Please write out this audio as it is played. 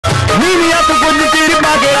Nivea तो कुछ तीर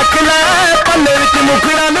पाके रख ले पल्ले विच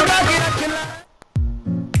मुखड़ा लगा के रख ले।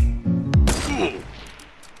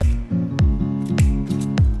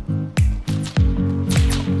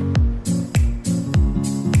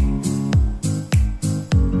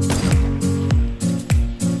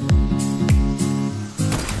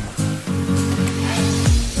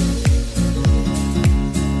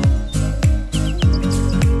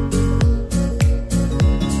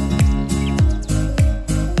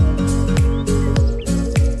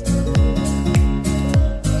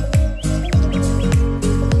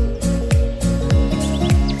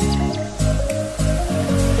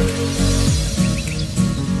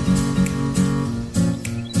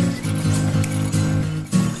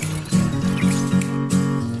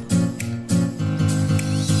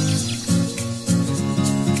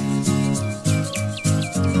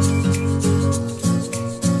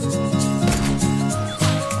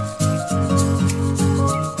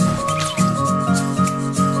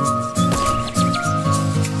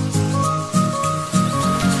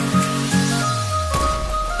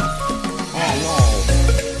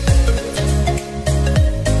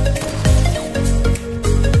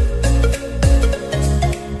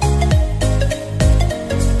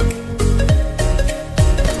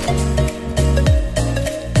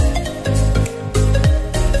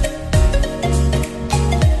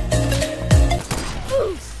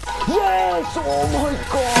 Oh my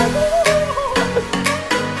god!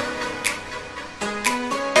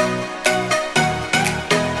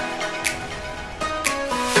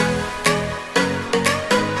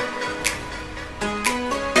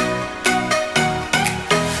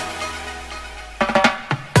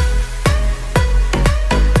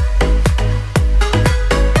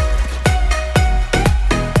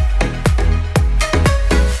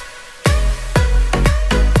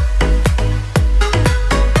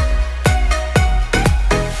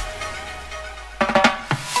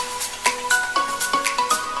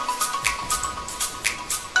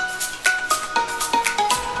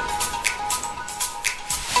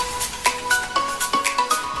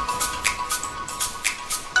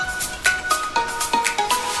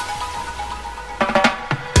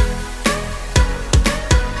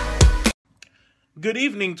 Good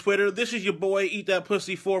evening, Twitter. This is your boy, Eat That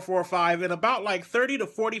Pussy 445, and about like 30 to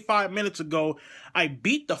 45 minutes ago, I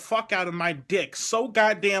beat the fuck out of my dick so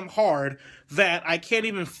goddamn hard that I can't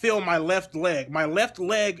even feel my left leg. My left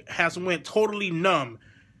leg has went totally numb,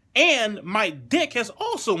 and my dick has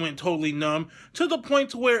also went totally numb to the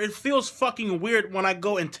point to where it feels fucking weird when I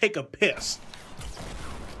go and take a piss.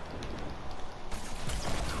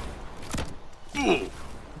 Ugh.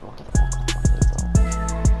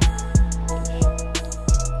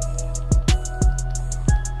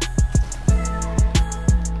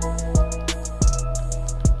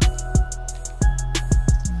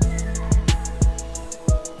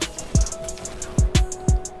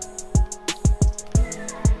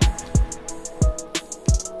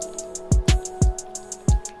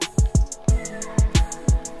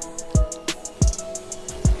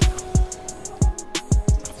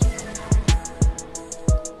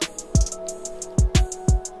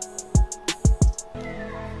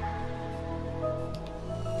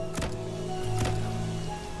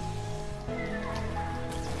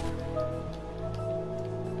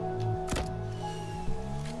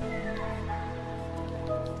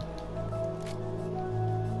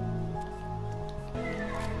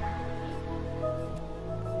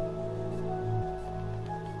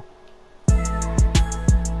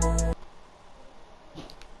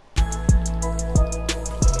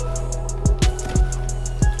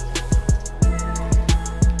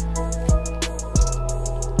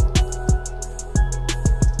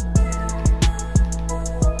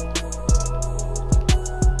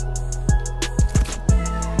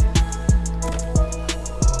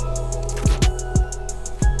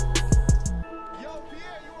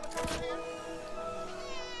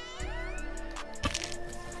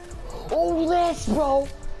 Oh, yes, bro.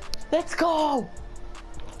 Let's go.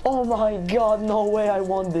 Oh my god, no way I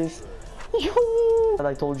won this. That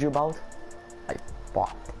I told you about, I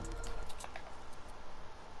bought.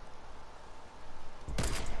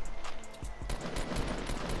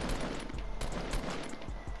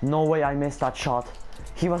 No way I missed that shot.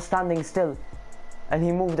 He was standing still and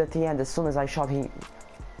he moved at the end. As soon as I shot, he...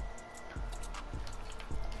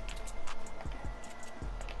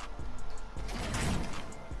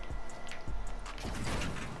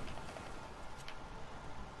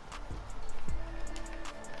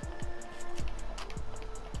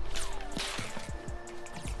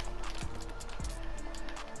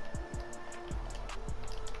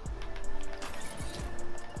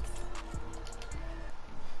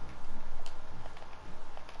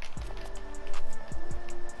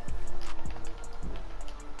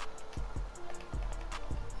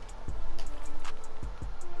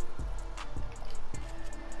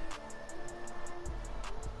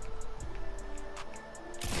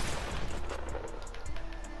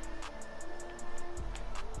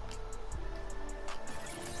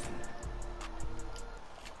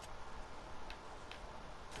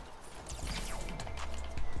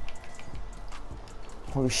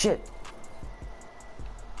 Holy shit.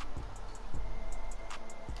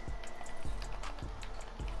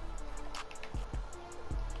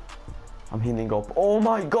 I'm healing up. Oh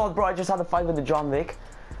my god, bro, I just had a fight with the John Wick.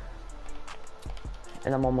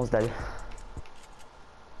 And I'm almost dead.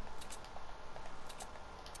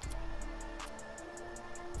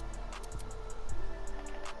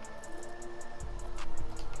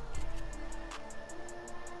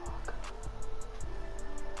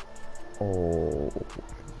 Oh.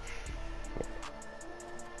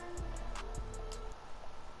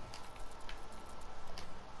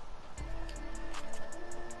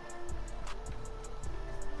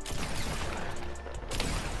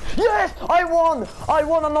 Yes! I won! I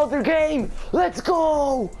won another game! Let's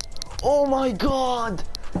go! Oh my god!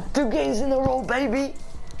 2 games in a row, baby!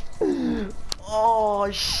 Oh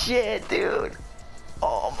shit, dude!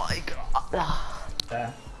 Oh my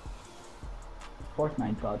god!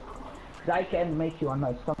 Fortnite god. Cause I can make you on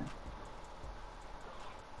my stomach.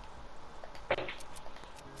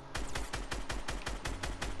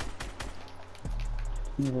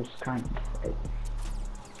 Jesus kind.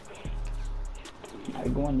 I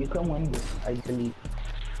go on, you can win this, I believe.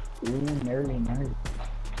 Ooh, nearly.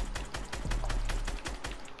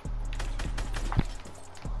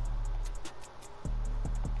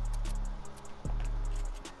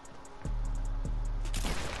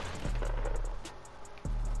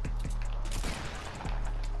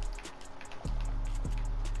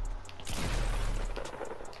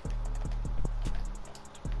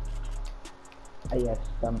 Yes,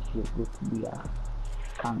 thank you, good beer.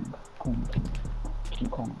 King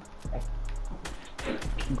Kong.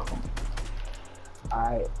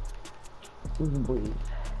 Who's breathe?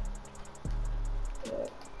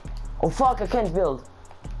 Oh fuck, I can't build.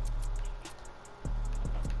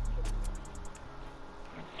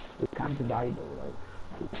 We can't die though, like.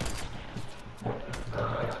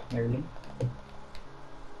 Nearly.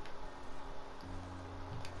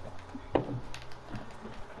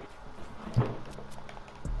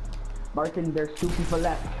 Martin, there's 2 people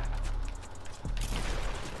left.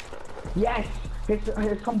 Yes!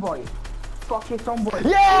 Here's convoy. Fuck his convoy.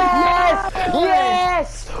 Yes!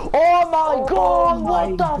 Yes! Oh my god,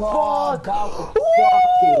 what the fuck?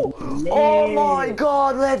 Woo! Oh my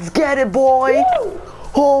god, let's get it, boy!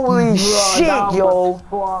 Holy shit, yo!